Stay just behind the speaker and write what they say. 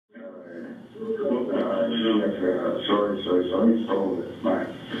Sorry. Stole it. Right.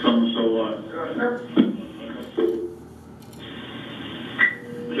 Someone stole what?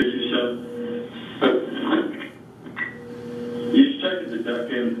 67. You checked the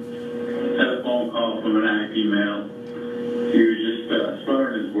Duncan, had a phone call from an active male. He was just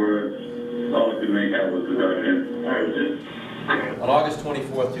slurring his words. All I could make out was the Duncan. On August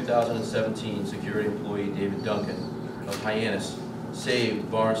 24th, 2017, security employee David Duncan of Hyannis saved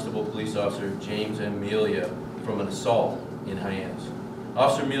Barnstable police officer James Amelia from an assault in Hyannis.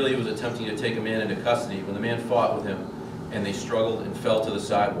 Officer Amelia was attempting to take a man into custody when the man fought with him and they struggled and fell to the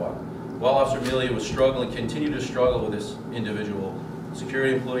sidewalk. While Officer Amelia was struggling, continued to struggle with this individual,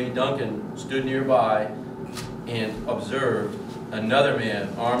 security employee Duncan stood nearby and observed another man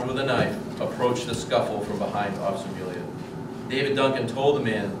armed with a knife approach the scuffle from behind Officer Amelia. David Duncan told the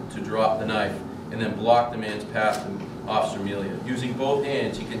man to drop the knife and then blocked the man's path to Officer Amelia. Using both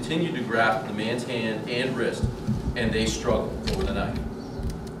hands, he continued to grasp the man's hand and wrist, and they struggled over the knife.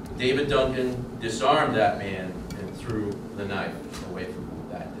 David Duncan disarmed that man and threw the knife away from him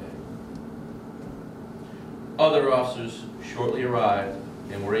that day. Other officers shortly arrived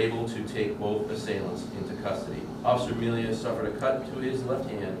and were able to take both assailants into custody. Officer Amelia suffered a cut to his left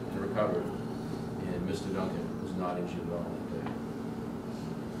hand and recovered, and Mr. Duncan was not injured at all that day.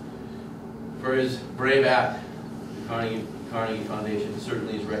 For his brave act, the Carnegie Foundation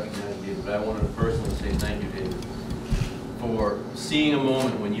certainly has recognized David, but I wanted to personally say thank you, David, for seeing a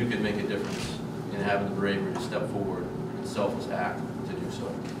moment when you could make a difference and having the bravery to step forward and selfless act to do so.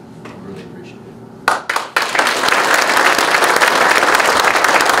 I really appreciate it.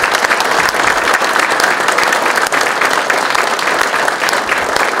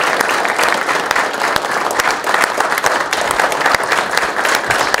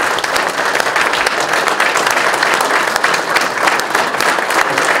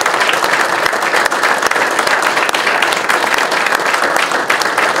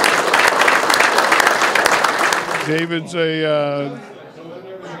 David's as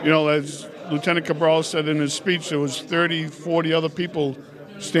Lieutenant Cabral said in his speech, there was 30, 40 other people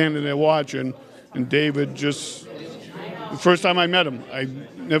standing there watching, and David just, the first time I met him, I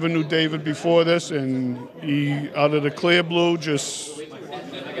never knew David before this, and he, out of the clear blue,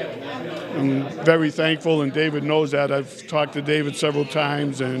 I'm very thankful, and David knows that. I've talked to David several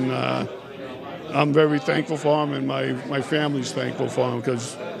times, and I'm very thankful for him, and my family's thankful for him,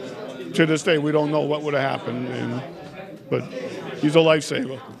 because to this day, we don't know what would have happened, but he's a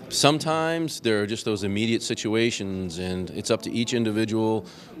lifesaver. Sometimes there are just those immediate situations, and it's up to each individual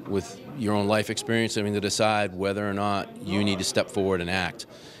with your own life experience, to decide whether or not you need to step forward and act.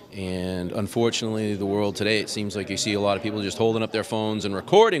 And unfortunately, the world today, it seems like you see a lot of people just holding up their phones and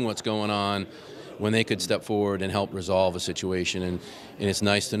recording what's going on when they could step forward and help resolve a situation. And it's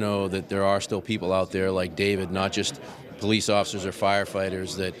nice to know that there are still people out there like David, not just police officers or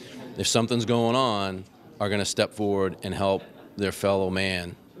firefighters, that if something's going on, are going to step forward and help their fellow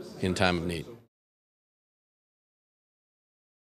man in time of need.